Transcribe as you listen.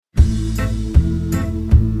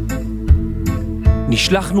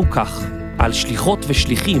נשלחנו כך, על שליחות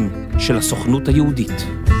ושליחים של הסוכנות היהודית.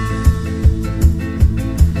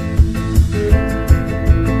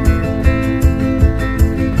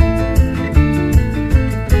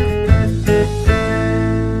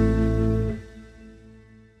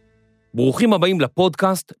 ברוכים הבאים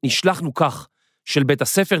לפודקאסט נשלחנו כך, של בית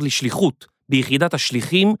הספר לשליחות ביחידת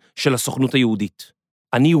השליחים של הסוכנות היהודית.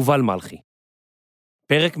 אני יובל מלכי.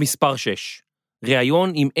 פרק מספר 6,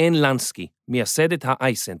 ראיון עם לנסקי, מייסדת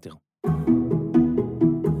האי-סנטר.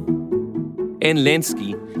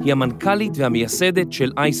 לנסקי היא המנכ"לית והמייסדת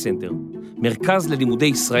של האי-סנטר, מרכז ללימודי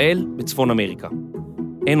ישראל בצפון אמריקה.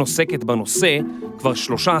 עוסקת בנושא כבר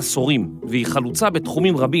 3 עשורים, והיא חלוצה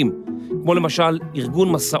בתחומים רבים, כמו למשל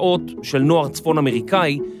ארגון מסעות של נוער צפון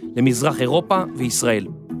אמריקאי למזרח אירופה וישראל.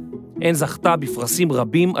 זכתה בפרסים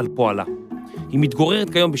רבים על פועלה. היא מתגוררת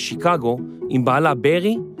כיום בשיקגו עם בעלה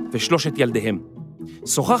ברי ושלושת ילדיהם.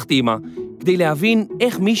 שוחחתי עמה כדי להבין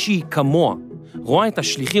איך מישהי כמוה רואה את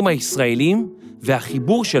השליחים הישראלים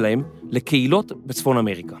והחיבור שלהם לקהילות בצפון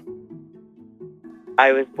אמריקה.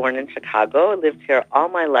 I was born in Chicago. I lived here all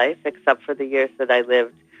my life except for the years that I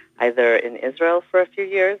lived either in Israel for a few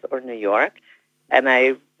years or New York. And I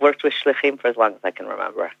worked with shlichim for as long as I can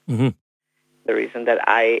remember. Mm-hmm. The reason that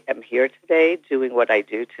I am here today doing what I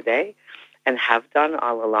do today and have done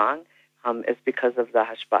all along is because of the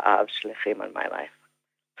hashpa'ah of shlichim in my life.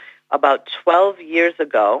 About 12 years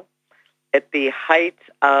ago, at the height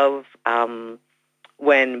of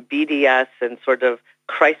when BDS and sort of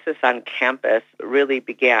crisis on campus really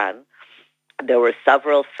began, there were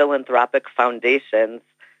several philanthropic foundations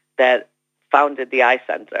that founded the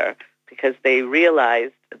I-Center because they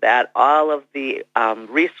realized that all of the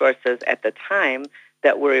resources at the time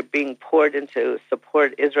that were being poured into support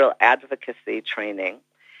Israel advocacy training,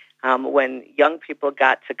 when young people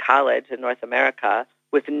got to college in North America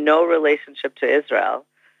with no relationship to Israel,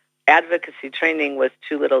 advocacy training was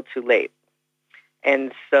too little too late.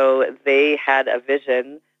 And so they had a vision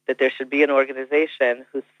that there should be an organization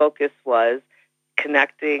whose focus was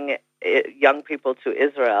connecting young people to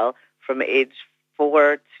Israel from age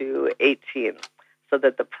 4 to 18, so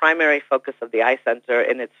that the primary focus of the I-Center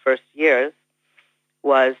in its first years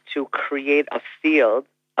was to create a field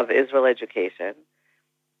of Israel education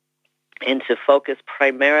and to focus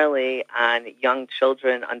primarily on young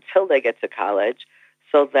children until they get to college,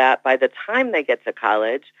 so that by the time they get to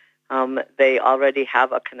college, they already have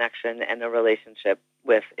a connection and a relationship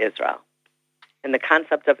with Israel. And the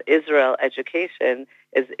concept of Israel education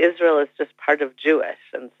is Israel is just part of Jewish.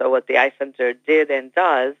 And so what the I-Center did and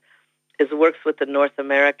does is works with the North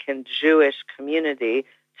American Jewish community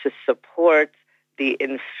to support the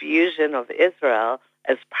infusion of Israel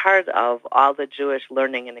as part of all the Jewish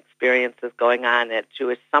learning and experiences going on at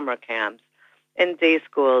Jewish summer camps and day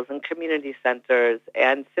schools and community centers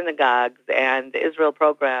and synagogues and Israel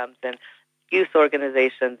programs and youth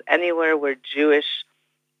organizations, anywhere where Jewish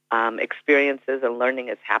experiences and learning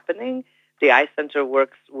is happening. The I-Center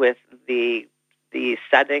works with the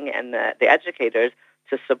setting and the educators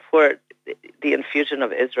to support the infusion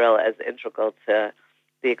of Israel as integral to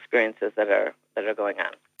the experiences that are going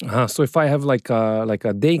on. So if I have like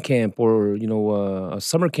a day camp or a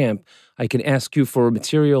summer camp, I can ask you for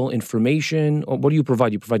material, information. Or what do you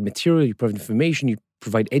provide? You provide material, you provide information, you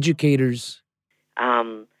provide educators.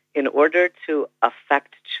 In order to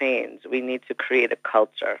affect change, we need to create a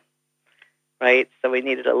culture, right? So we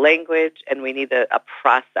needed a language and we need a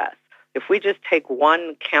process. If we just take one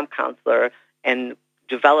camp counselor and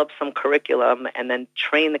develop some curriculum and then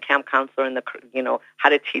train the camp counselor in how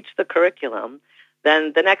to teach the curriculum,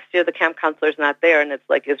 then the next year the camp counselor is not there and it's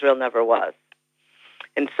like Israel never was.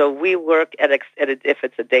 And so we work if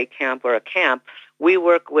it's a day camp or a camp, we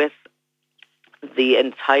work with the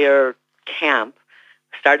entire camp,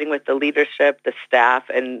 starting with the leadership, the staff,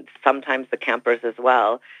 and sometimes the campers as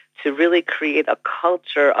well, to really create a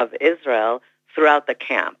culture of Israel throughout the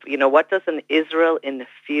camp. What does an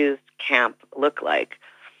Israel-infused camp look like?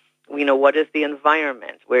 What is the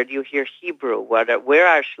environment? Where do you hear Hebrew? Where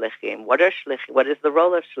are shlichim? What are shlichim? What is the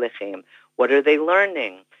role of shlichim? What are they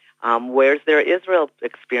learning? Where's their Israel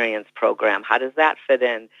experience program? How does that fit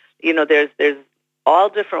in? There's all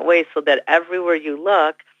different ways so that everywhere you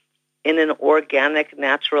look, in an organic,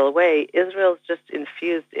 natural way, Israel's just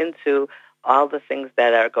infused into all the things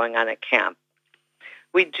that are going on at camp.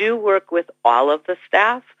 We do work with all of the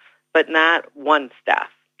staff, but not one staff.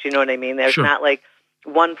 Do you know what I mean? There's not like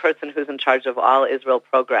one person who's in charge of all Israel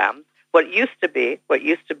programs. What used to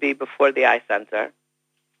be before the I-Center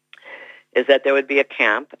is that there would be a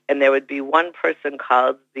camp and there would be one person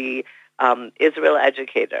called the Israel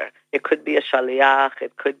educator. It could be a shaliach.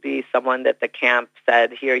 It could be someone that the camp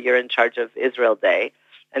said, here, you're in charge of Israel Day.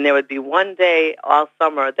 And there would be one day all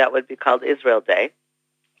summer that would be called Israel Day.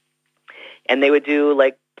 And they would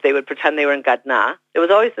they would pretend they were in Gadna. It was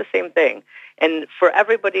always the same thing. And for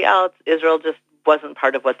everybody else, Israel just wasn't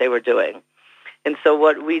part of what they were doing. And so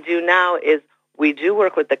what we do now is we do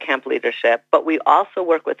work with the camp leadership, but we also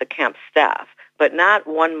work with the camp staff, but not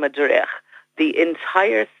one madrich. The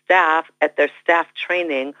entire staff at their staff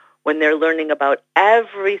training, when they're learning about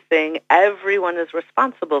everything everyone is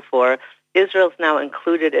responsible for, Israel's now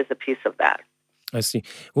included as a piece of that. I see.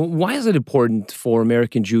 Well, why is it important for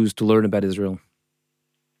American Jews to learn about Israel?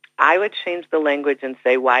 I would change the language and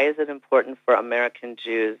say, why is it important for American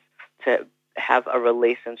Jews to have a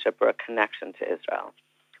relationship or a connection to Israel,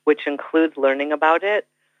 which includes learning about it,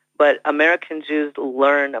 but American Jews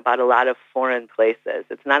learn about a lot of foreign places.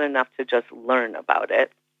 It's not enough to just learn about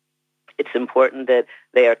it. It's important that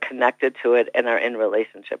they are connected to it and are in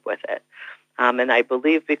relationship with it. And I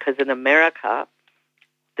believe because in America,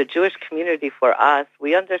 the Jewish community for us,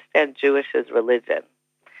 we understand Jewish as religion.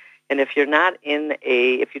 And if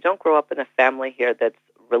if you don't grow up in a family here that's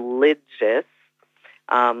religious,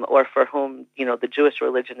 or for whom, the Jewish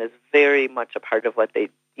religion is very much a part of what they,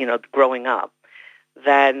 growing up,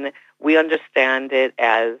 then we understand it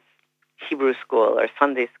as Hebrew school or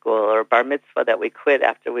Sunday school or bar mitzvah that we quit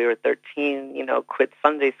after we were 13, quit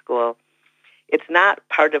Sunday school. It's not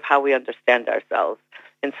part of how we understand ourselves.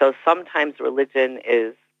 And so sometimes religion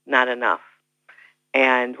is not enough.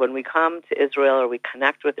 And when we come to Israel or we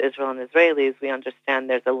connect with Israel and Israelis, we understand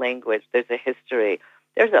there's a language, there's a history,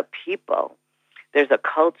 there's a people, there's a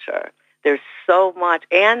culture, there's so much,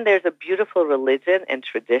 and there's a beautiful religion and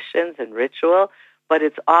traditions and ritual, but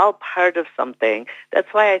it's all part of something. That's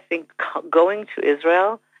why I think going to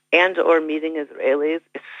Israel and or meeting Israelis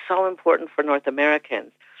is so important for North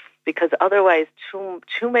Americans, because otherwise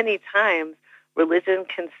too many times religion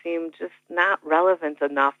can seem just not relevant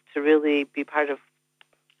enough to really be part of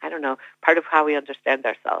how we understand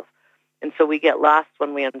ourselves. And so we get lost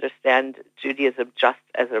when we understand Judaism just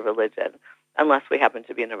as a religion, unless we happen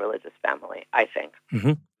to be in a religious family, I think.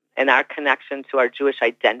 Mm-hmm. And our connection to our Jewish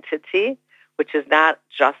identity, which is not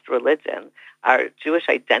just religion, our Jewish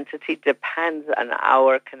identity depends on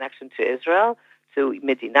our connection to Israel, to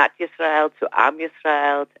Medinat Yisrael, to Am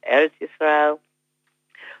Yisrael, to Eretz Yisrael.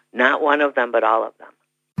 Not one of them, but all of them.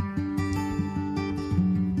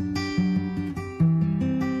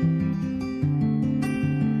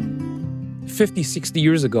 50, 60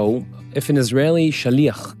 years ago, if an Israeli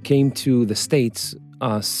shaliach came to the States,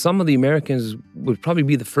 some of the Americans would probably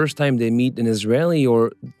be the first time they meet an Israeli,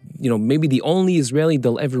 or maybe the only Israeli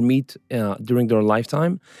they'll ever meet during their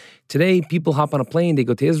lifetime. Today, people hop on a plane, they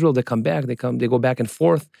go to Israel, they come back, they go back and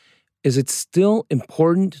forth. Is it still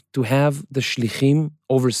important to have the shlichim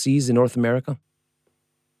overseas in North America?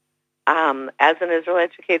 As an Israel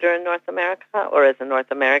educator in North America, or as a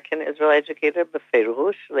North American Israel educator,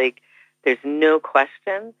 b'ferush, there's no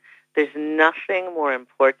question. There's nothing more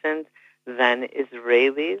important than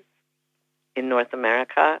Israelis in North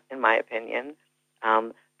America, in my opinion.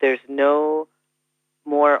 There's no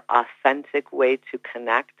more authentic way to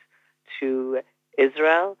connect to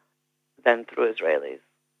Israel than through Israelis.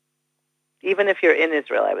 Even if you're in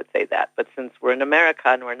Israel, I would say that. But since we're in America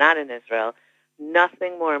and we're not in Israel,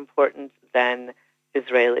 nothing more important than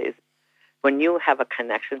Israelis. When you have a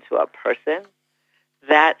connection to a person,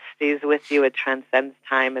 that stays with you. It transcends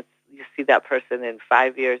time. You see that person in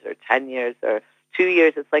 5 years or 10 years or 2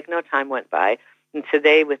 years. It's like no time went by. And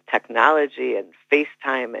today with technology and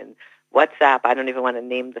FaceTime and WhatsApp, I don't even want to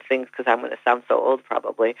name the things because I'm going to sound so old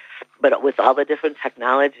probably, but with all the different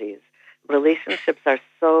technologies, relationships are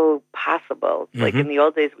so possible. Mm-hmm. Like in the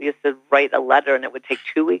old days, we used to write a letter and it would take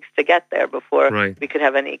 2 weeks to get there before we could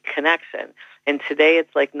have any connection. And today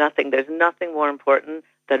it's like nothing. There's nothing more important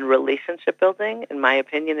than relationship building. In my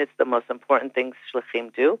opinion, it's the most important thing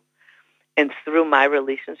shlichim do. And through my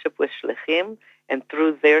relationship with shlichim and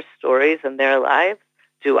through their stories and their lives,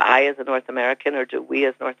 do I as a North American or do we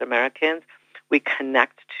as North Americans, we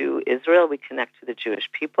connect to Israel, we connect to the Jewish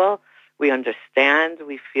people, we understand,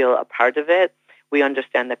 we feel a part of it, we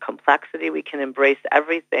understand the complexity, we can embrace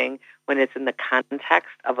everything when it's in the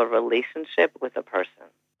context of a relationship with a person.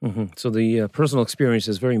 Mm-hmm. So the personal experience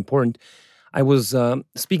is very important. I was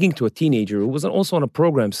speaking to a teenager who was also on a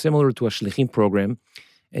program similar to a shlichim program,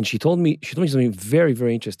 and she told me something very,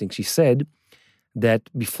 very interesting. She said that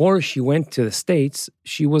before she went to the States,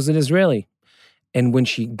 she was an Israeli. And when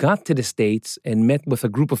she got to the States and met with a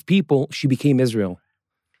group of people, she became Israel.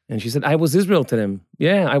 And she said, I was Israel to them.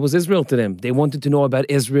 Yeah, I was Israel to them. They wanted to know about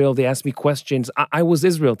Israel. They asked me questions. I was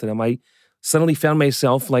Israel to them. I suddenly found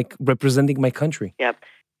myself like representing my country. Yep.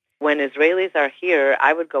 When Israelis are here,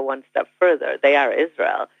 I would go one step further. They are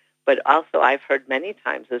Israel. But also I've heard many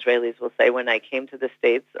times Israelis will say, when I came to the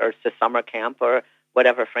States or to summer camp or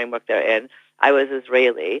whatever framework they're in, I was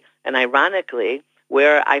Israeli. And ironically,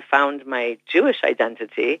 where I found my Jewish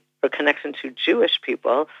identity or connection to Jewish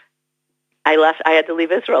people, I had to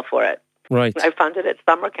leave Israel for it. Right. I found it at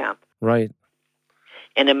summer camp. Right.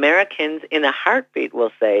 And Americans in a heartbeat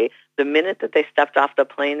will say the minute that they stepped off the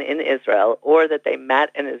plane in Israel or that they met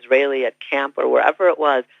an Israeli at camp or wherever it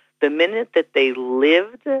was, the minute that they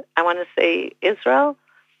lived, I want to say Israel,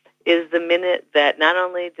 is the minute that not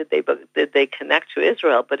only did they connect to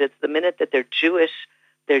Israel, but it's the minute that their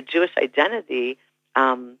Jewish identity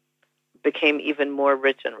became even more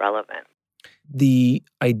rich and relevant. The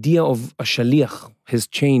idea of a shaliach has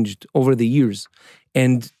changed over the years.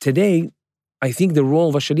 And today, I think the role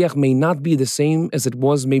of a shaliach may not be the same as it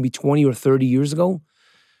was maybe 20 or 30 years ago.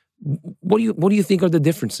 What do you think are the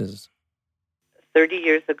differences? 30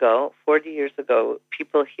 years ago, 40 years ago,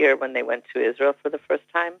 people here, when they went to Israel for the first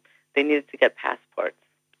time, they needed to get passports.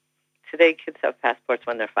 Today, kids have passports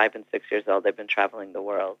when they're 5 and 6 years old. They've been traveling the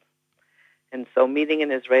world. And so meeting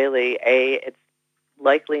an Israeli, it's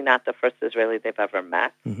likely not the first Israeli they've ever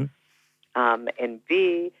met. Mm-hmm. And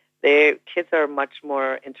B, their kids are much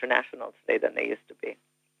more international today than they used to be.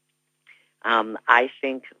 I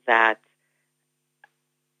think that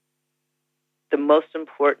the most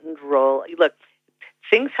important role, look,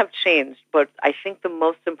 things have changed, but I think the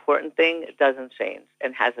most important thing doesn't change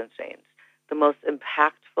and hasn't changed. The most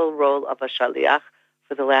impactful role of a shaliach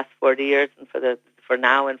for the last 40 years and for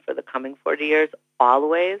now and for the coming 40 years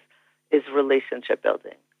always is relationship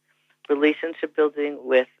building. Relationship building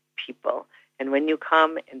with people. And when you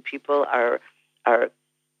come and people are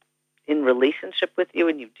in relationship with you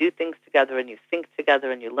and you do things together and you think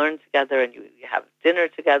together and you learn together and you have dinner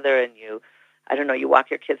together and you walk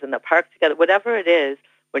your kids in the park together, whatever it is,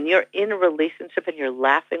 when you're in a relationship and you're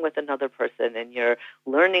laughing with another person and you're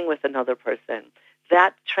learning with another person,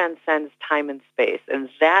 that transcends time and space. And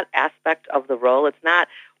that aspect of the role, it's not,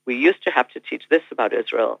 we used to have to teach this about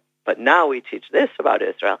Israel, but now we teach this about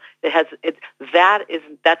Israel. That's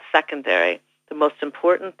secondary. The most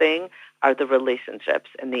important thing are the relationships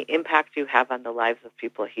and the impact you have on the lives of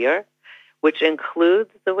people here, which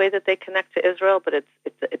includes the way that they connect to Israel, but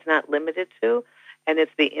it's not limited to, and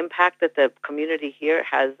it's the impact that the community here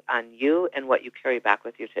has on you and what you carry back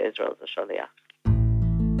with you to Israel as a shaliach.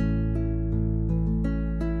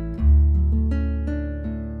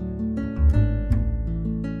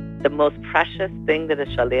 The most precious thing that a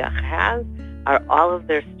shaliach has are all of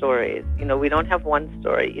their stories. You know, we don't have one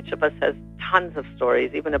story. Each of us has tons of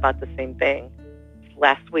stories, even about the same thing.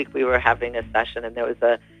 Last week we were having a session, and it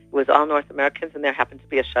was all North Americans, and there happened to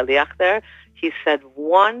be a shaliach there. He said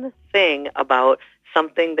one thing about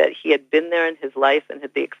something that he had been there in his life and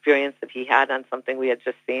had the experience that he had on something we had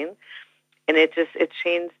just seen, and it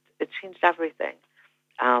changed everything.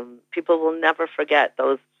 People will never forget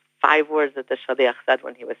those 5 words that the shaliach said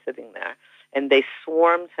when he was sitting there. And they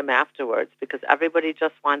swarmed him afterwards because everybody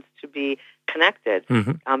just wants to be connected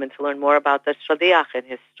and to learn more about the shaliach and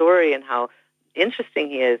his story and how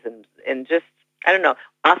interesting he is and just, I don't know,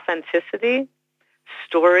 authenticity,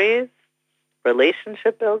 stories,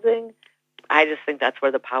 relationship building. I just think that's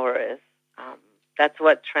where the power is. That's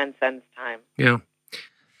what transcends time. Yeah.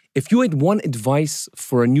 If you had one advice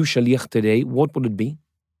for a new shaliach today, what would it be?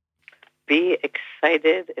 Be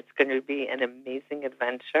excited. It's going to be an amazing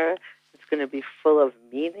adventure. It's going to be full of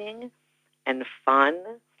meaning and fun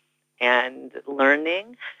and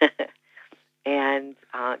learning. And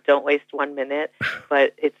don't waste 1 minute.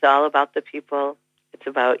 But it's all about the people. It's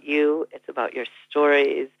about you. It's about your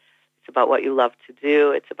stories. It's about what you love to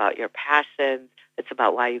do. It's about your passions. It's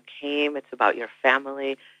about why you came. It's about your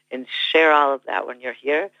family. And share all of that when you're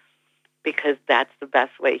here, because that's the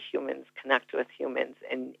best way humans connect with humans.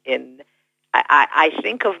 And I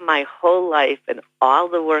think of my whole life and all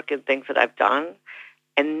the work and things that I've done,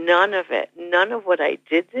 and none of what I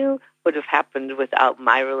did do would have happened without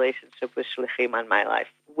my relationship with shlichim on my life,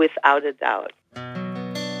 without a doubt.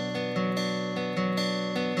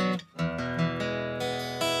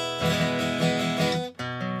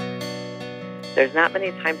 There's not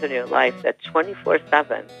many times in your life that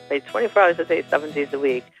 24/7, 24 hours a day, 7 days a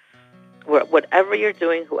week, where whatever you're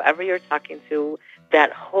doing, whoever you're talking to,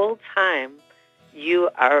 that whole time you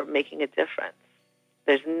are making a difference.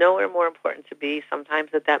 There's nowhere more important to be sometimes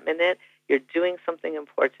at that minute. You're doing something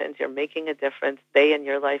important. You're making a difference, they in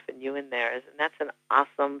your life and you in theirs. And that's an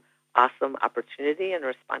awesome opportunity and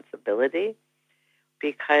responsibility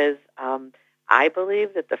because I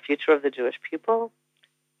believe that the future of the Jewish people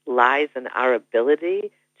lies in our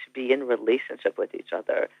ability to be in relationship with each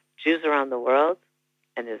other, Jews around the world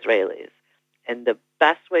and Israelis. And the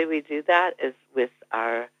best way we do that is with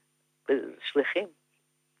our shlichim.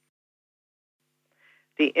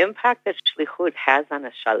 The impact that shlichut has on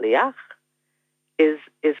a shaliach is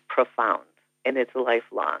profound, and it's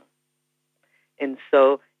lifelong. And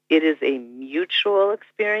so it is a mutual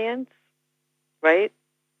experience, right?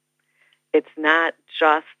 It's not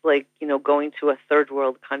just like, going to a third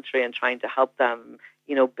world country and trying to help them,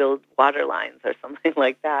 build water lines or something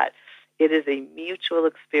like that. It is a mutual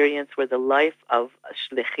experience where the life of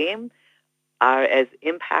shlichim are as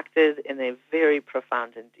impacted in a very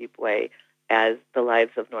profound and deep way as the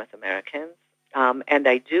lives of North Americans. And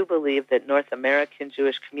I do believe that North American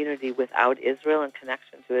Jewish community without Israel and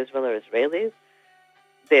connection to Israel or Israelis,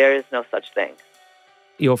 there is no such thing.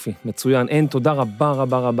 יופי, מצוין. אין, תודה רבה,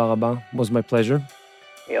 רבה, רבה, רבה. Was my pleasure.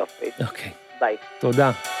 יופי. אוקיי. ביי.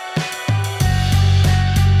 תודה.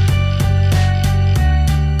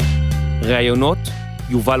 ראיונות,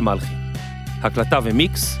 יובל מלכי. הקלטה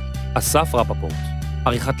ומיקס, אסף רפפורט.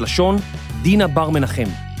 עריכת לשון, דינה בר מנחם.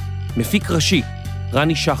 מפיק ראשי,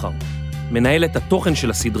 רני שחר. מנהלת התוכן של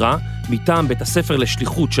הסדרה, מטעם בית הספר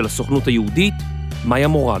לשליחות של הסוכנות היהודית, מאיה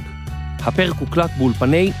מורג. הפרק הוקלט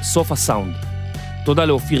באולפני סוף הסאונד. תודה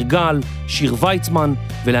לאופיר גל, שיר ויצמן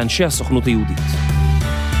ולאנשי הסוכנות היהודית.